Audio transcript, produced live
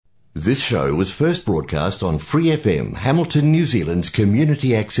This show was first broadcast on Free FM, Hamilton, New Zealand's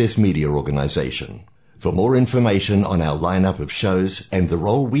community access media organisation. For more information on our lineup of shows and the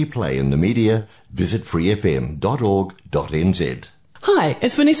role we play in the media, visit freefm.org.nz. Hi,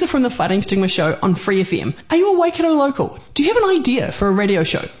 it's Vanessa from the Fighting Stigma Show on Free FM. Are you a Waikato local? Do you have an idea for a radio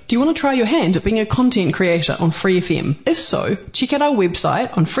show? Do you want to try your hand at being a content creator on Free FM? If so, check out our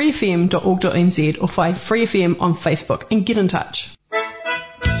website on freefm.org.nz or find Free FM on Facebook and get in touch.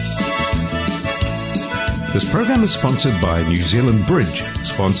 This program is sponsored by New Zealand Bridge,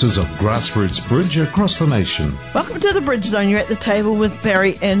 sponsors of grassroots bridge across the nation. Welcome to the Bridge Zone. You're at the table with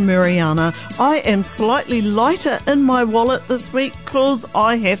Barry and Mariana. I am slightly lighter in my wallet this week because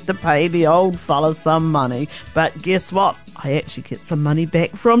I have to pay the old fella some money. But guess what? I actually get some money back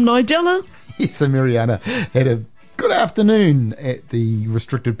from Nigella. Yes, so Mariana had a good afternoon at the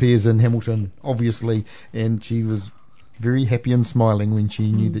restricted piers in Hamilton, obviously, and she was very happy and smiling when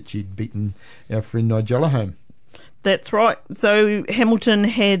she knew that she'd beaten our friend Nigella home. That's right. So Hamilton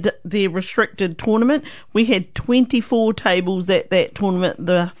had their restricted tournament. We had 24 tables at that tournament.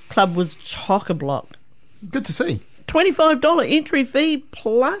 The club was chock-a-block. Good to see. $25 entry fee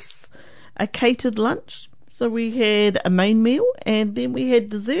plus a catered lunch. So we had a main meal and then we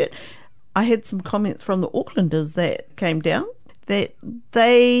had dessert. I had some comments from the Aucklanders that came down that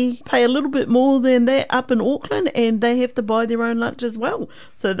they pay a little bit more than that up in Auckland and they have to buy their own lunch as well.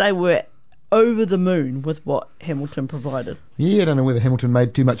 So they were over the moon with what Hamilton provided. Yeah, I don't know whether Hamilton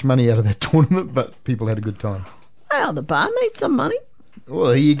made too much money out of that tournament, but people had a good time. Well, the bar made some money. Well,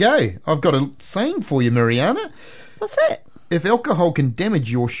 there you go. I've got a saying for you, Mariana. What's that? If alcohol can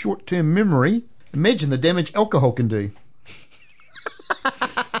damage your short-term memory, imagine the damage alcohol can do.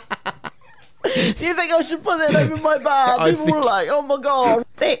 Do you think I should put that over my bar? People were like, oh my God.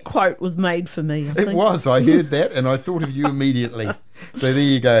 That quote was made for me, I think. It was. I heard that and I thought of you immediately. So there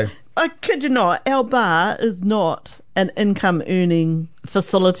you go. I kid you not, our bar is not an income-earning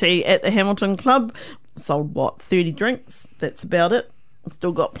facility at the Hamilton Club. Sold, 30 drinks? That's about it.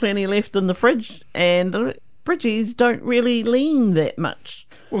 Still got plenty left in the fridge. And bridgies don't really lean that much.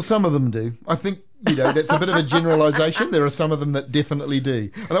 Well, some of them do. I think, that's a bit of a generalisation. There are some of them that definitely do.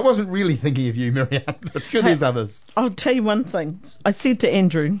 And I wasn't really thinking of you, Marianne. I'm sure there's others. I'll tell you one thing. I said to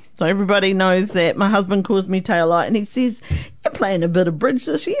Andrew, so everybody knows that my husband calls me Taillight, and he says, you're playing a bit of bridge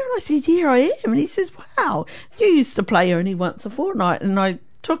this year? And I said, yeah, I am. And he says, wow, you used to play only once a fortnight. And I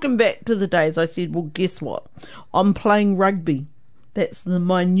took him back to the days. I said, well, guess what? I'm playing rugby. That's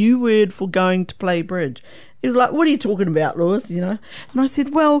my new word for going to play bridge. He was like, what are you talking about, Lewis? And I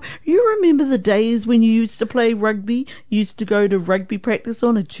said, well, you remember the days when you used to play rugby? You used to go to rugby practice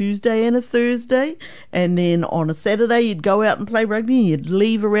on a Tuesday and a Thursday, and then on a Saturday you'd go out and play rugby and you'd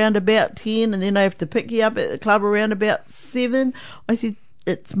leave around about 10, and then I have to pick you up at the club around about 7. I said,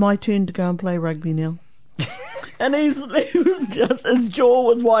 it's my turn to go and play rugby now. And he was just, his jaw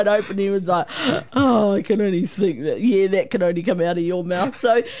was wide open. He was like, oh, I can only think that, that can only come out of your mouth.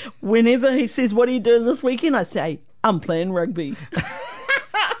 So whenever he says, what are you doing this weekend? I say, I'm playing rugby.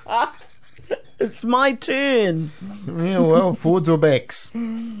 It's my turn. Yeah, well, forwards or backs?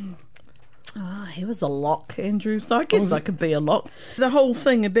 He was a lock, Andrew, so I guess I could be a lock. The whole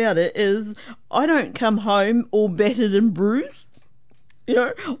thing about it is I don't come home all battered and bruised.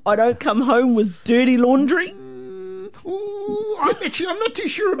 I don't come home with dirty laundry. Ooh, I'm not too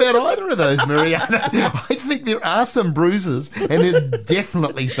sure about either of those, Mariana. I think there are some bruises and there's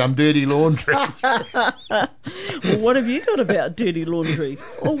definitely some dirty laundry. Well, what have you got about dirty laundry?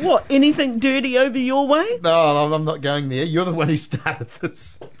 Or what? Anything dirty over your way? No, I'm not going there. You're the one who started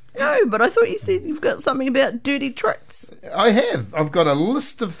this. No, but I thought you said you've got something about dirty tricks. I have. I've got a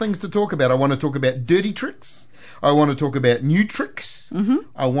list of things to talk about. I want to talk about dirty tricks. I want to talk about new tricks. Mm-hmm.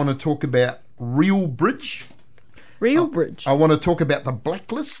 I want to talk about real bridge. Real bridge. I want to talk about the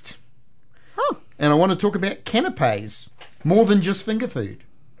blacklist. Oh. And I want to talk about canapes. More than just finger food.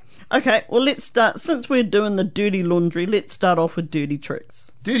 Okay, well, let's start. Since we're doing the dirty laundry, let's start off with Dirty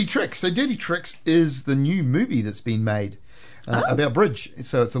Tricks. Dirty Tricks. So Dirty Tricks is the new movie that's been made about bridge.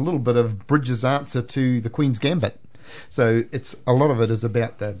 So it's a little bit of Bridge's answer to the Queen's Gambit. So a lot of it is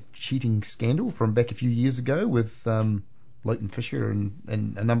about the cheating scandal from back a few years ago with Leighton Fisher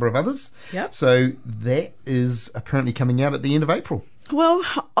and a number of others. Yep. So that is apparently coming out at the end of April. Well,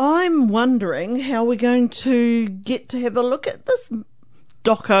 I'm wondering how we're going to get to have a look at this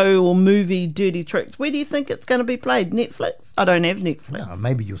doco or movie Dirty Tricks. Where do you think it's going to be played? Netflix? I don't have Netflix. Well,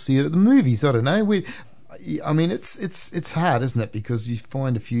 maybe you'll see it at the movies. I don't know. It's hard, isn't it? Because you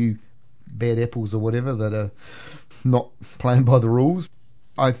find a few bad apples or whatever that are not playing by the rules.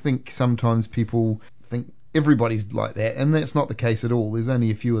 I think sometimes people think everybody's like that, and that's not the case at all. There's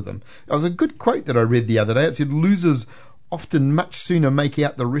only a few of them. There was a good quote that I read the other day. It said, losers often much sooner make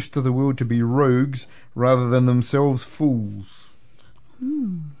out the rest of the world to be rogues rather than themselves fools.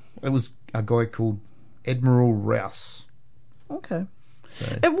 It was a guy called Admiral Rouse. Okay.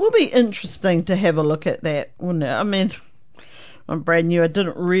 So, It will be interesting to have a look at that, wouldn't it? I mean, I'm brand new. I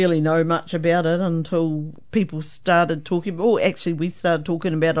didn't really know much about it until people started talking. Actually, we started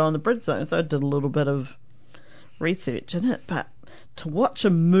talking about it on the Bridge Zone, so I did a little bit of research in it. But to watch a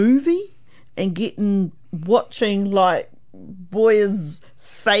movie and watching like Boyer's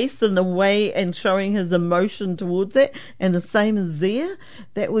face and the way and showing his emotion towards it, and the same as Zia,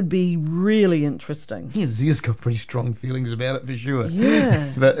 that would be really interesting. yeah, Zia's got pretty strong feelings about it for sure.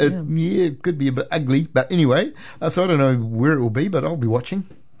 Yeah. But it could be a bit ugly. But anyway, so I don't know where it will be, but I'll be watching.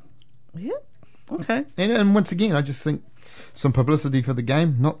 Yeah. Okay. And once again, I just think some publicity for the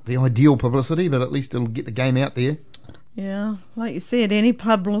game. Not the ideal publicity, but at least it'll get the game out there. Yeah. Like you said, any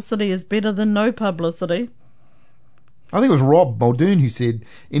publicity is better than no publicity. I think it was Rob Muldoon who said,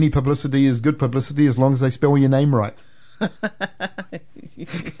 any publicity is good publicity as long as they spell your name right.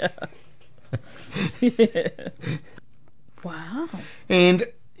 Yeah. Wow. And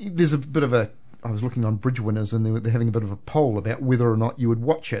there's a bit of I was looking on Bridge Winners, and they're having a bit of a poll about whether or not you would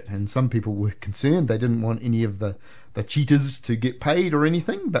watch it. And some people were concerned. They didn't want any of the cheaters to get paid or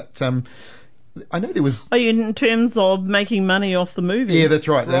anything. But I know there was... Are you in terms of making money off the movie? Yeah, that's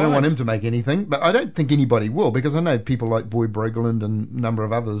right. They don't want him to make anything. But I don't think anybody will, because I know people like Boyd Brogeland and a number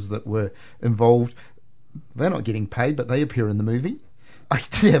of others that were involved. They're not getting paid, but they appear in the movie. I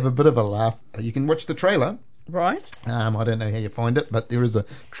did have a bit of a laugh. You can watch the trailer. Right. I don't know how you find it, but there is a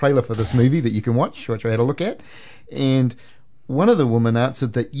trailer for this movie that you can watch, which I had a look at. And one of the women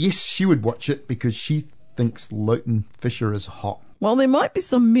answered that, yes, she would watch it because she thinks Lowton Fisher is hot. Well, there might be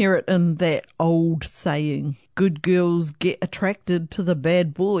some merit in that old saying, good girls get attracted to the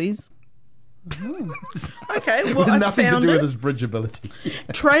bad boys. Okay, well, I Nothing found to do it. with his bridge ability.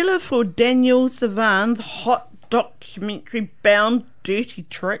 Trailer for Daniel Savan's hot documentary Bound Dirty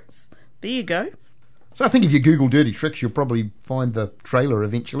Tricks. There you go. So I think if you Google Dirty Tricks, you'll probably find the trailer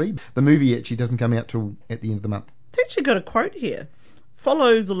eventually. The movie actually doesn't come out till at the end of the month. It's actually got a quote here.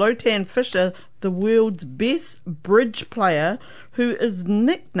 Follows Lowton Fisher, the world's best bridge player, who is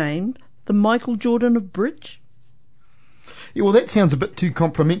nicknamed the Michael Jordan of bridge. Yeah, well, that sounds a bit too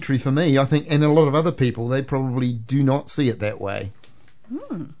complimentary for me, I think, and a lot of other people, they probably do not see it that way.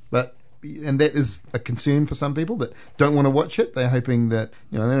 And that is a concern for some people that don't want to watch it. They're hoping that,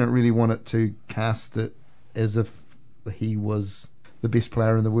 they don't really want it to cast it as if he was the best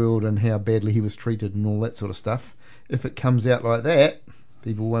player in the world and how badly he was treated and all that sort of stuff. If it comes out like that,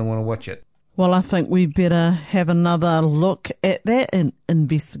 people won't want to watch it. Well, I think we better have another look at that and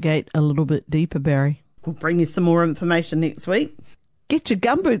investigate a little bit deeper, Barry. We'll bring you some more information next week. Get your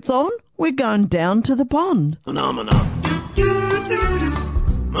gumboots on. We're going down to the pond. Phenomena.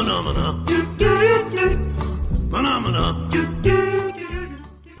 Phenomena. Phenomena.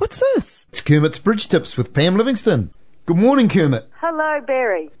 What's this? It's Kermit's Bridge Tips with Pam Livingston. Good morning, Kermit. Hello,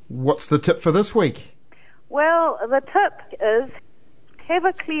 Barry. What's the tip for this week? Well, the tip is have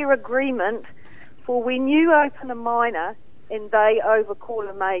a clear agreement for when you open a minor and they overcall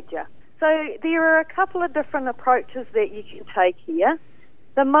a major. So there are a couple of different approaches that you can take here.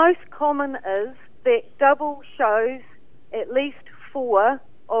 The most common is that double shows at least 4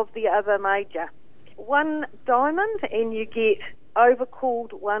 of the other major. 1 diamond and you get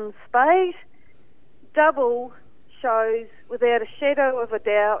overcalled 1 spade. Double shows without a shadow of a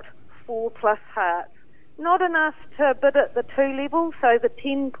doubt 4 plus hearts. Not enough to bid at the 2 level, so the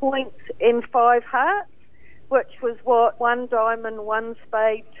 10 points and 5 hearts, which was what 1 diamond, 1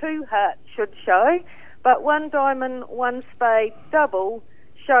 spade, 2 hearts should show. But 1 diamond, 1 spade double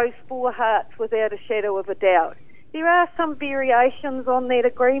shows 4 hearts without a shadow of a doubt. There are some variations on that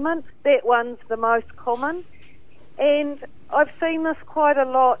agreement. That one's the most common. And I've seen this quite a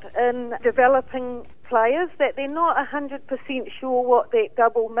lot in developing players, that they're not 100% sure what that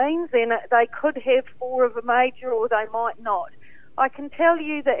double means, and they could have 4 of a major or they might not. I can tell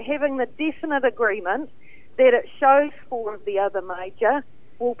you that having the definite agreement that it shows 4 of the other major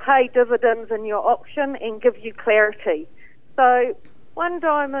will pay dividends in your auction and give you clarity. So 1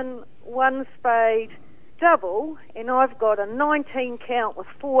 diamond, 1 spade, double, and I've got a 19 count with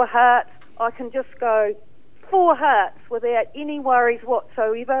 4 hearts. I can just go 4 hearts without any worries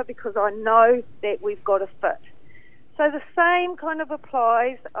whatsoever because I know that we've got a fit. So the same kind of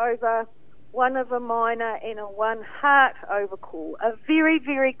applies over 1 of a minor and a 1 heart overcall. A very,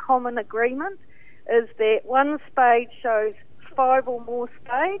 very common agreement is that 1 spade shows 5 or more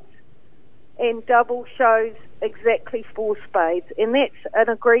spades and double shows exactly 4 spades, and that's an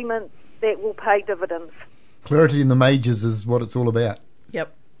agreement that will pay dividends. Clarity in the majors is what it's all about.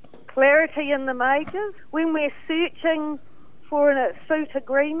 Yep. Clarity in the majors. When we're searching for a suit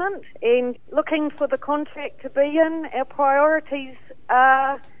agreement and looking for the contract to be in, our priorities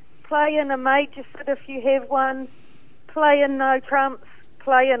are play in a major sit if you have one, play in no trumps,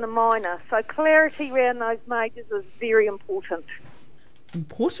 play in a minor. So clarity around those majors is very important.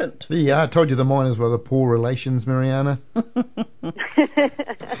 Important. Yeah, I told you the miners were the poor relations, Mariana. So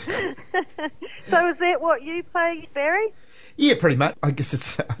is that what you play, Barry? Yeah, pretty much. I guess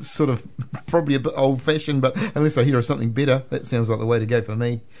it's sort of probably a bit old-fashioned, but unless I hear of something better, that sounds like the way to go for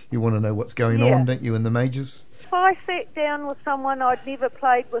me. You want to know what's going on, don't you, in the majors? If I sat down with someone I'd never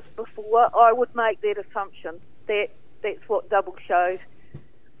played with before, I would make that assumption. That's what double shows.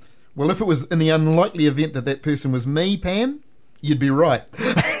 Well, if it was in the unlikely event that person was me, Pam, you'd be right.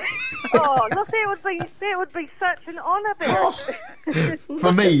 Oh, look, that would be such an honour, Barry.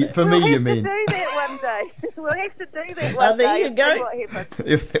 For me, you mean? We'll have to do that one day. We'll have to do that one there day. you and go. see what happens.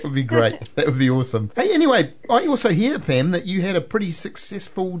 If that would be great. That would be awesome. Hey, anyway, I also hear, Pam, that you had a pretty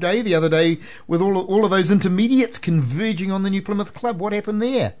successful day the other day with all of those intermediates converging on the New Plymouth Club. What happened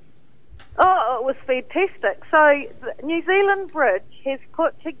there? Oh, it was fantastic. So New Zealand Bridge has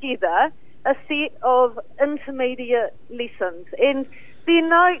put together a set of intermediate lessons, and their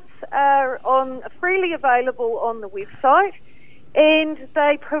notes are freely available on the website, and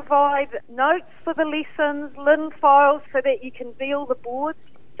they provide notes for the lessons, LIN files so that you can deal the boards.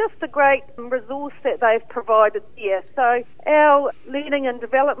 Just a great resource that they've provided there. So our Learning and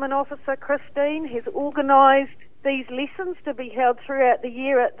Development Officer, Christine, has organised these lessons to be held throughout the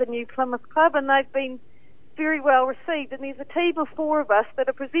year at the New Plymouth Club, and they've been very well received. And there's a team of 4 of us that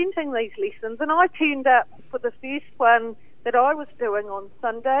are presenting these lessons, and I turned up for the first one that I was doing on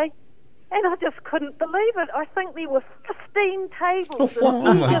Sunday, and I just couldn't believe it. I think there were 15 tables.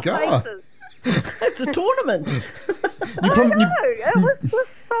 Oh my God. Faces. It's a tournament. I know, it was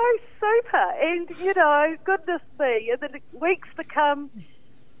so super, and goodness me, in the weeks to come,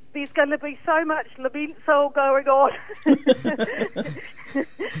 there's going to be so much lament soul going on.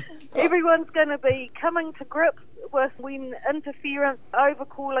 Everyone's going to be coming to grips with when interference,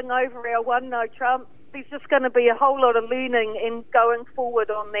 overcalling over our one no trump. There's just going to be a whole lot of learning and going forward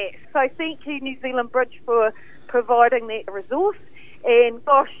on that. So thank you, New Zealand Bridge, for providing that resource. And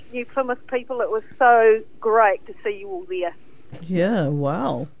gosh, New Plymouth people, it was so great to see you all there. Yeah,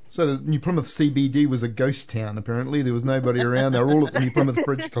 wow. So the New Plymouth CBD was a ghost town, apparently. There was nobody around. They were all at the New Plymouth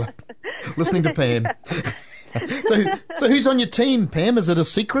Bridge Club listening to Pam. So who's on your team, Pam? Is it a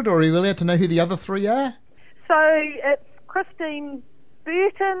secret, or are you allowed to know who the other 3 are? So it's Christine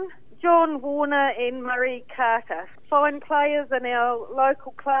Burton, John Warner and Murray Carter. Fine players in our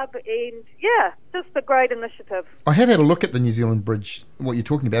local club, and yeah, just a great initiative. I have had a look at the New Zealand Bridge. What you're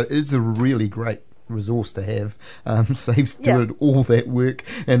talking about is a really great resource to have. Saves doing all that work,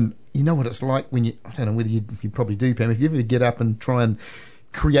 and you know what it's like when I don't know whether you probably do, Pam, if you ever get up and try and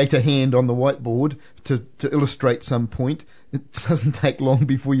create a hand on the whiteboard to illustrate some point, it doesn't take long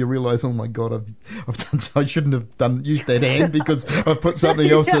before you realise, oh my God, I've done. I shouldn't have used that hand because I've put something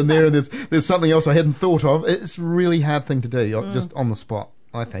else in there, and there's something else I hadn't thought of. It's a really hard thing to do, just on the spot,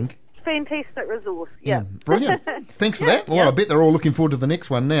 I think. Fantastic resource, yeah. Brilliant. Thanks for that. Well, I bet they're all looking forward to the next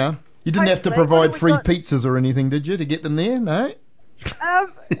one now. You didn't have to provide free pizzas or anything, did you, to get them there? No?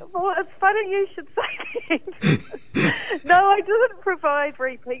 Well, it's funny you should say that. No, I didn't provide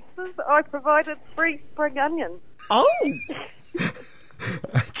free pizzas. I provided free spring onions. Oh.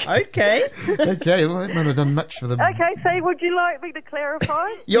 Okay. Okay, well, that might have done much for them. Okay, so would you like me to clarify?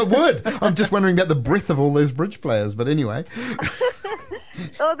 Yeah, I would. I'm just wondering about the breadth of all those bridge players, but anyway.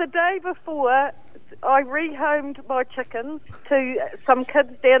 Oh, the day before, I rehomed my chickens to some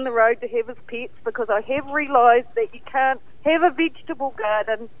kids down the road to have as pets, because I have realised that you can't have a vegetable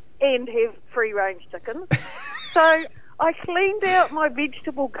garden and have free-range chickens. So I cleaned out my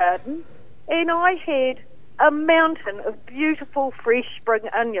vegetable garden, and I had a mountain of beautiful fresh spring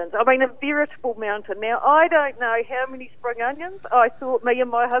onions. I mean, a veritable mountain. Now, I don't know how many spring onions I thought me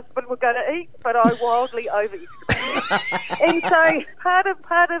and my husband were going to eat, but I wildly overestimated. And so part of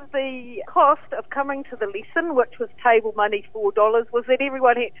the cost of coming to the lesson, which was table money $4, was that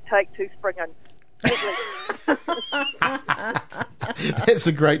everyone had to take 2 spring onions. That's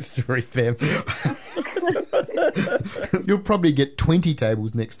a great story, Pam. You'll probably get 20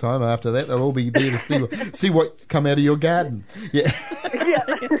 tables next time after that. They'll all be there to see what's come out of your garden. Yeah.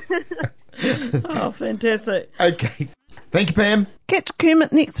 Oh, fantastic. Okay. Thank you, Pam. Catch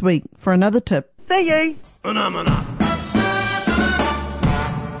Kermit next week for another tip. See you.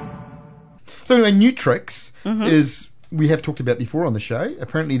 So anyway, New Tricks is, we have talked about before on the show.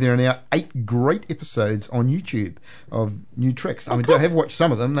 Apparently there are now 8 great episodes on YouTube of New Tricks. I cool. I have watched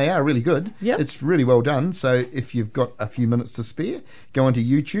some of them. They are really good. Yep. It's really well done. So if you've got a few minutes to spare, go onto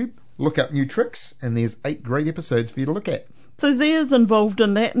YouTube, look up New Tricks, and there's 8 great episodes for you to look at. So Zia's involved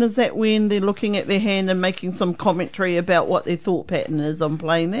in that, and is that when they're looking at their hand and making some commentary about what their thought pattern is on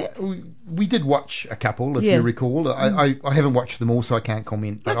playing that? We did watch a couple, if Yeah. you recall. I haven't watched them all, so I can't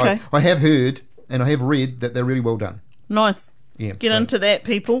comment. But Okay. I have heard and I have read that they're really well done. Nice. Yeah, Get so- into that,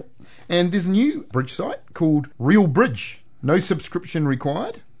 people. And there's a new bridge site called Real Bridge. No subscription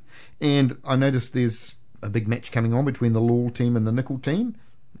required. And I noticed there's a big match coming on between the Law team and the Nickel team.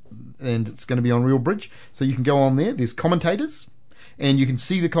 And it's going to be on Real Bridge. So you can go on there. There's commentators. And you can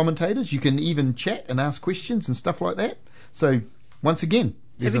see the commentators. You can even chat and ask questions and stuff like that. So, once again,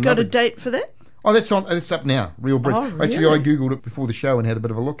 there's Have you got a another... date for that? Oh, that's up now, Real Bridge. Oh, really? Actually, I googled it before the show and had a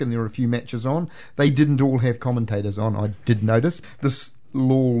bit of a look, and there were a few matches on. They didn't all have commentators on, I did notice. This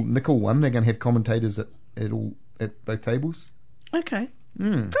Law Nickel one, they're going to have commentators at both tables. Okay.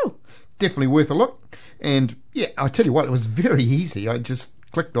 Cool. Definitely worth a look. And yeah, I tell you what, it was very easy. I just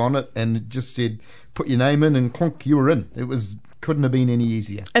clicked on it and it just said, put your name in, and clunk, you were in. Couldn't have been any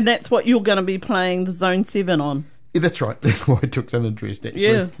easier. And that's what you're going to be playing the Zone 7 on. Yeah, that's right. That's why I took some interest,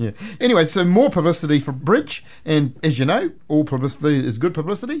 actually. Yeah. Anyway, so more publicity for Bridge. And as you know, all publicity is good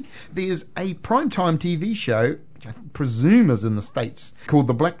publicity. There's a primetime TV show, which I presume is in the States, called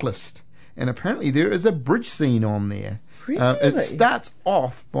The Blacklist. And apparently there is a bridge scene on there. Really? It starts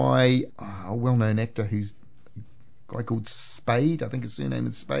off by a well-known actor who's a guy called Spade. I think his surname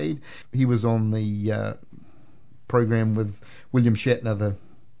is Spade. He was on the program with William Shatner, the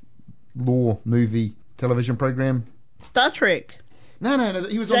Law movie television program. Star Trek. No,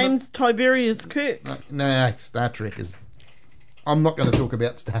 he was James Tiberius Kirk. No, Star Trek is... I'm not going to talk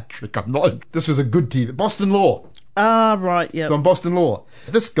about Star Trek. I'm not. This was a good TV. Boston Law. Ah, right, yeah. So on Boston Law.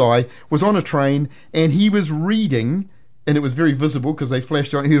 This guy was on a train and he was reading, and it was very visible because they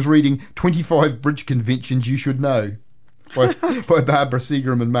flashed on, he was reading 25 Bridge Conventions You Should Know by Barbara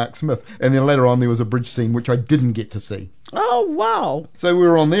Seagram and Mark Smith. And then later on there was a bridge scene which I didn't get to see. Oh, wow. So we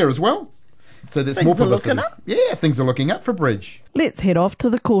were on there as well. So there's Things more are publicity. looking up. Yeah, things are looking up for Bridge. Let's head off to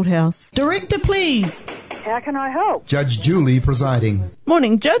the courthouse. Director, please. How can I help? Judge Julie presiding.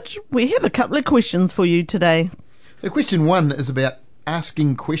 Morning, Judge. We have a couple of questions for you today. So question 1 is about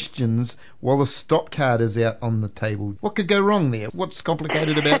asking questions while the stop card is out on the table. What could go wrong there? What's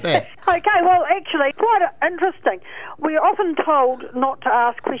complicated about that? Okay, well, actually, quite interesting. We're often told not to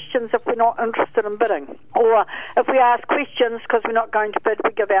ask questions if we're not interested in bidding, or if we ask questions because we're not going to bid,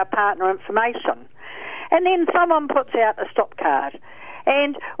 we give our partner information. And then someone puts out a stop card.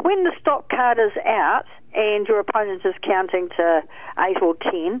 And when the stop card is out and your opponent is counting to 8 or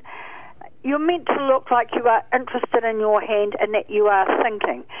 10, you're meant to look like you are interested in your hand and that you are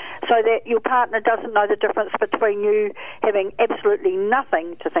thinking, so that your partner doesn't know the difference between you having absolutely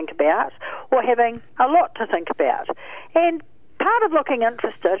nothing to think about or having a lot to think about. And part of looking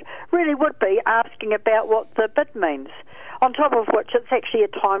interested really would be asking about what the bid means, on top of which it's actually a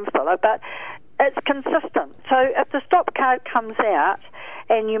time filler, but it's consistent. So if the stop card comes out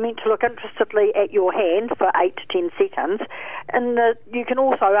and you're meant to look interestedly at your hand for 8 to 10 seconds, and you can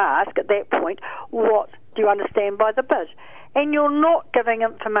also ask at that point, what do you understand by the bid? And you're not giving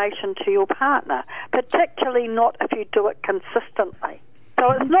information to your partner, particularly not if you do it consistently.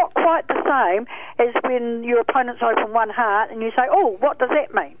 So it's not quite the same as when your opponents open one heart and you say, oh, what does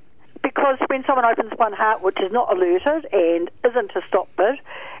that mean? Because when someone opens one heart which is not alerted and isn't a stop bid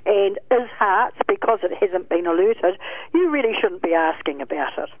and is hearts because it hasn't been alerted, you really shouldn't be asking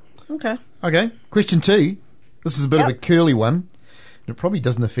about it. Okay. Question 2. This is a bit of a curly one. It probably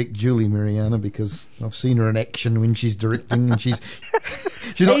doesn't affect Julie Mariana because I've seen her in action when she's directing and she's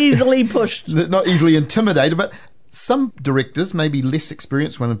not Easily pushed. not easily intimidated, but some directors, maybe less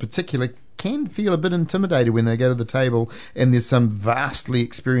experienced one in particular, can feel a bit intimidated when they go to the table and there's some vastly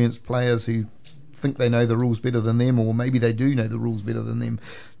experienced players who think they know the rules better than them, or maybe they do know the rules better than them.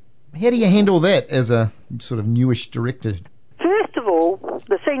 How do you handle that as a sort of newish director? First of all,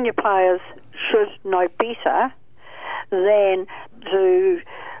 the senior players should know better than to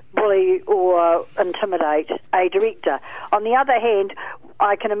bully or intimidate a director. On the other hand,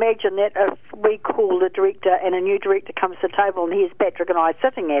 I can imagine that if we call the director and a new director comes to the table and here's Patrick and I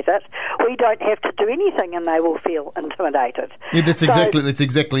sitting at it, we don't have to do anything and they will feel intimidated. Yeah, that's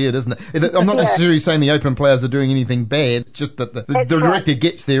exactly it, isn't it? I'm not necessarily saying the open players are doing anything bad. It's just that the director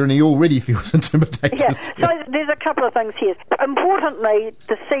gets there and he already feels intimidated. Yeah, so there's a couple of things here. Importantly,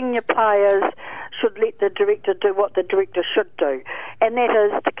 the senior players should let the director do what the director should do, and that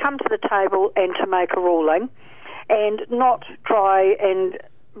is to come to the table and to make a ruling, and not try and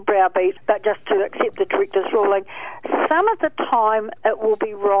browbeat, but just to accept the director's ruling. Some of the time it will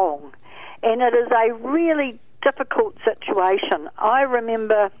be wrong, and it is a really difficult situation. I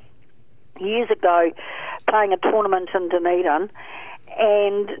remember years ago playing a tournament in Dunedin,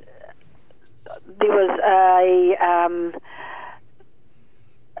 and there was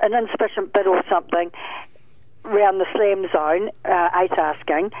an insufficient bid or something round the slam zone, 8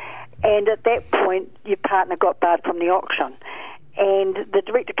 asking, and at that point your partner got barred from the auction, and the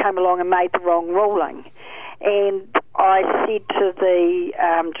director came along and made the wrong ruling. And I said to the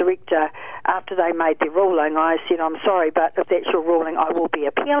director, after they made their ruling, I said, I'm sorry, but if that's your ruling, I will be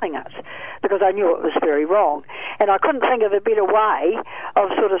appealing it, because I knew it was very wrong. And I couldn't think of a better way of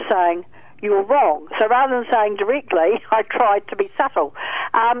sort of saying, you're wrong. So rather than saying directly, I tried to be subtle.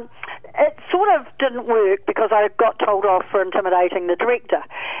 It sort of didn't work because I got told off for intimidating the director.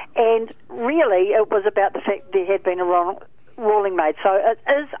 And really, it was about the fact there had been a wrong ruling made. So it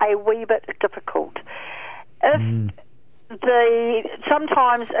is a wee bit difficult.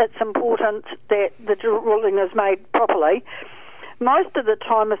 Sometimes it's important that the ruling is made properly. Most of the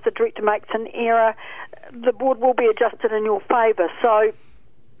time, if the director makes an error, the board will be adjusted in your favour. So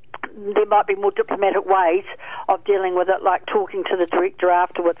there might be more diplomatic ways of dealing with it, like talking to the director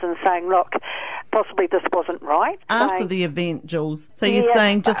afterwards and saying, look, possibly this wasn't right. After the event, Jules. So you're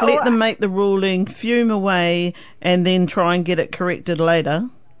saying just let them make the ruling, fume away, and then try and get it corrected later?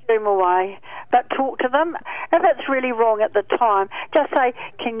 Fume away. But talk to them. If it's really wrong at the time, just say,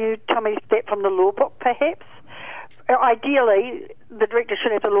 can you tell me that from the law book, perhaps? Ideally, the director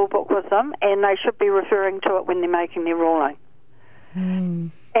should have the law book with them, and they should be referring to it when they're making their ruling.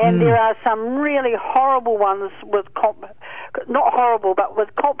 And there are some really horrible ones with, not horrible, but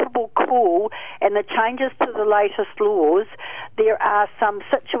with comparable call and the changes to the latest laws. There are some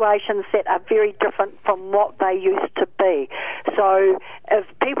situations that are very different from what they used to be. So if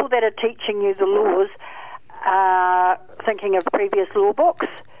people that are teaching you the laws are thinking of previous law books,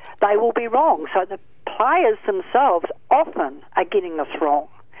 they will be wrong. So the players themselves often are getting this wrong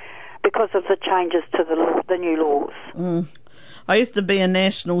because of the changes to the new laws. I used to be a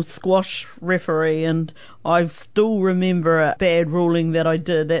national squash referee, and I still remember a bad ruling that I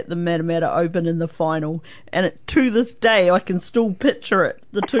did at the Matamata Open in the final. And to this day, I can still picture it.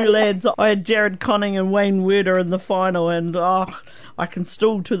 The two lads, I had Jared Conning and Wayne Werder in the final, and I can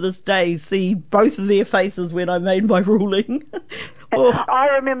still to this day see both of their faces when I made my ruling. I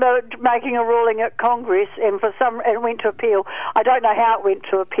remember making a ruling at Congress, and it went to appeal. I don't know how it went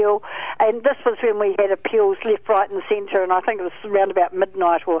to appeal, and this was when we had appeals left, right, and centre, and I think it was around about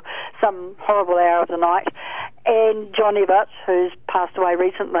midnight or some horrible hour of the night. And John Everett, who's passed away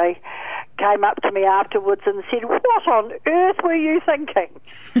recently, came up to me afterwards and said, "What on earth were you thinking?"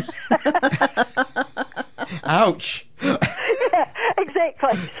 Ouch. Yeah,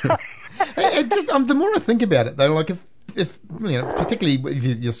 exactly. The more I think about it, though, like if particularly if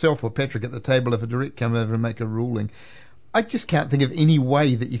yourself or Patrick at the table, if a direct come over and make a ruling, I just can't think of any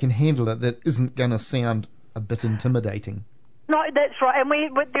way that you can handle it that isn't going to sound a bit intimidating. No, that's right. And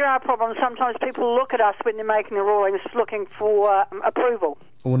there are problems. Sometimes people look at us when they're making the rulings looking for approval.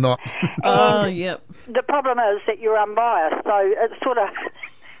 Or not. Oh, yep. The problem is that you're unbiased, so it's sort of...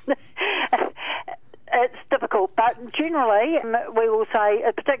 It's difficult, but generally we will say,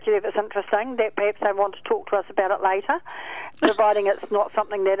 particularly if it's interesting, that perhaps they want to talk to us about it later, providing it's not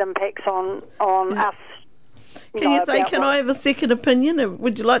something that impacts on us. Can you say, can I have a second opinion?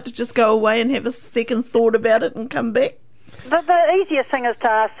 Would you like to just go away and have a second thought about it and come back? The easiest thing is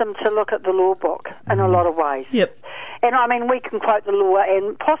to ask them to look at the law book in a lot of ways. Yep. And I mean, we can quote the law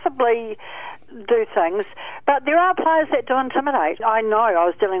and possibly do things, but there are players that do intimidate. I know I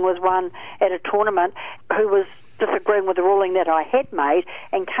was dealing with one at a tournament who was disagreeing with the ruling that I had made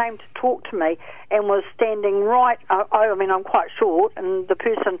and came to talk to me and was standing right, I mean, I'm quite short, and the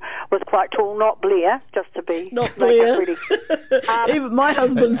person was quite tall, not Blair, just to be... Not Blair. Even my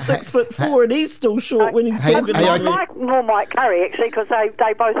husband's 6'4", and he's still short when he's talking to me. Nor Mike Curry, actually, because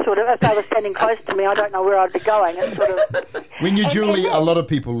they both sort of, if they were standing close to me, I don't know where I'd be going. It's sort of... When you're Julie, a lot of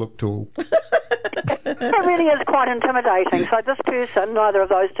people look tall. It really is quite intimidating. So this person, neither of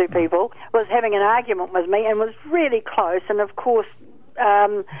those two people, was having an argument with me and was really close, and of course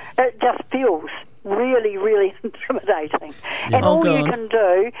it just feels really, really intimidating. Yeah. And all you can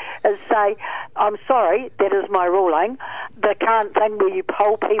do is say, I'm sorry, that is my ruling. The current thing where you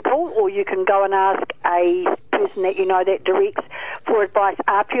poll people, or you can go and ask a person that you know that directs for advice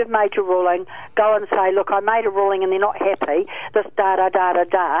after you've made your ruling, go and say, look, I made a ruling and they're not happy, this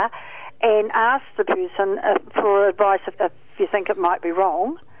da-da-da-da-da, and ask the person for advice if you think it might be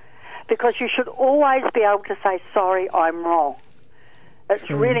wrong, because you should always be able to say, sorry, I'm wrong. It's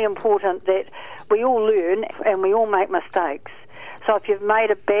really important that we all learn and we all make mistakes. So if you've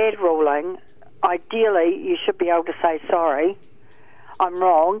made a bad ruling, ideally you should be able to say, sorry, I'm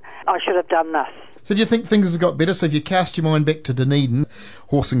wrong, I should have done this. So do you think things have got better? So if you cast your mind back to Dunedin,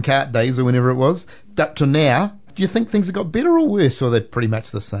 horse and cart days or whenever it was, up to now, do you think things have got better or worse, or they're pretty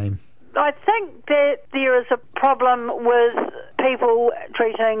much the same? I think that there is a problem with people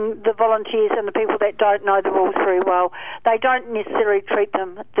treating the volunteers and the people that don't know the rules very well. They don't necessarily treat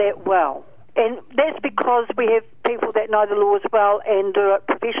them that well. And that's because we have people that know the laws well and do it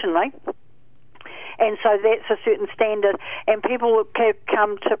professionally. And so that's a certain standard, and people have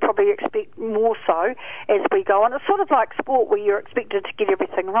come to probably expect more so as we go on. It's sort of like sport where you're expected to get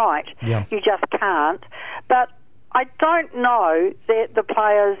everything right. Yeah. You just can't. But I don't know that the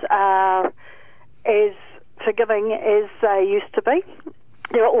players are as forgiving as they used to be.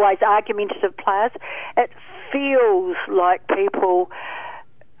 There are always argumentative players. It feels like people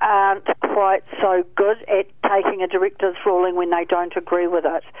aren't quite so good at taking a director's ruling when they don't agree with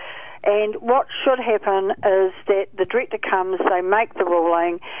it. And what should happen is that the director comes, they make the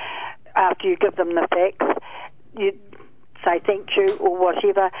ruling, after you give them the facts, you say thank you or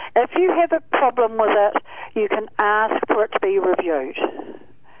whatever. If you have a problem with it, you can ask for it to be reviewed.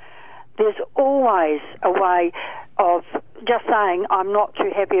 There's always a way of just saying, I'm not too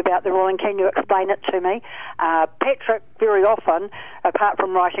happy about the ruling, can you explain it to me? Patrick, very often, apart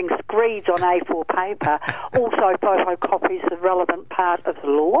from writing screeds on A4 paper, also photocopies the relevant part of the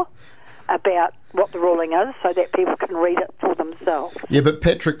law about what the ruling is so that people can read it for themselves. Yeah, but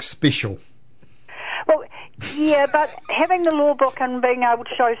Patrick's special. Well, yeah, but having the law book and being able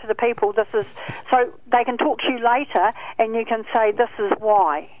to show to the people this is, so they can talk to you later and you can say this is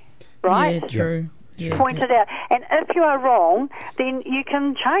why, right? Yeah, true. Yeah. Point it out. And if you are wrong, then you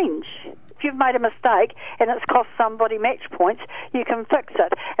can change. If you've made a mistake and it's cost somebody match points, you can fix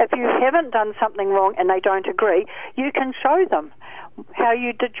it. If you haven't done something wrong and they don't agree, you can show them how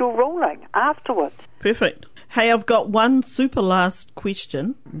you did your ruling afterwards. Perfect. Hey, I've got one super last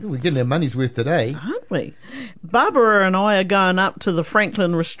question. We're getting our money's worth today. Aren't we? Barbara and I are going up to the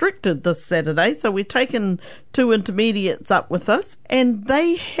Franklin Restricted this Saturday, so we're taking 2 intermediates up with us, and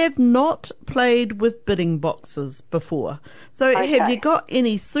they have not played with bidding boxes before. So have you got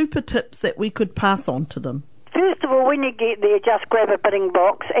any super tips that we could pass on to them? First of all, when you get there, just grab a bidding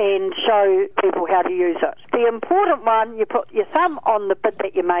box and show people how to use it. The important one, you put your thumb on the bid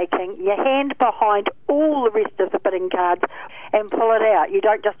that you're making, your hand behind all the rest of the bidding cards, and pull it out. You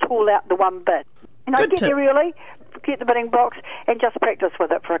don't just pull out the one bid. Get there early, get the bidding box, and just practice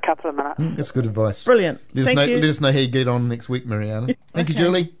with it for a couple of minutes. That's good advice. Brilliant. Let us know how you get on next week, Mariana. Thank you,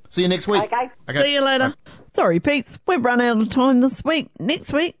 Julie. See you next week. Okay. See you later. Sorry, peeps, we've run out of time this week.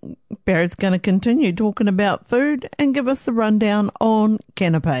 Next week, Barry's going to continue talking about food and give us a rundown on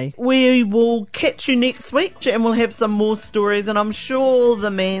Canapé. We will catch you next week and we'll have some more stories, and I'm sure the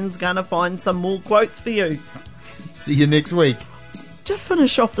man's going to find some more quotes for you. See you next week. Just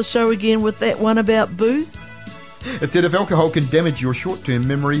finish off the show again with that one about booze. It said if alcohol can damage your short-term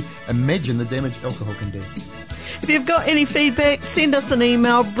memory, imagine the damage alcohol can do. If you've got any feedback, send us an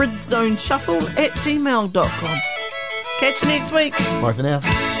email, bridgezoneshuffle@gmail.com. Catch you next week. Bye for now.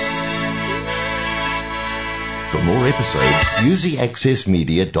 For more episodes, use the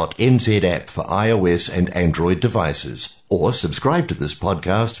accessmedia.nz app for iOS and Android devices, or subscribe to this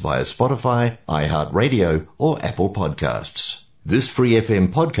podcast via Spotify, iHeartRadio, or Apple Podcasts. This Free FM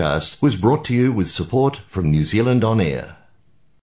podcast was brought to you with support from New Zealand On Air.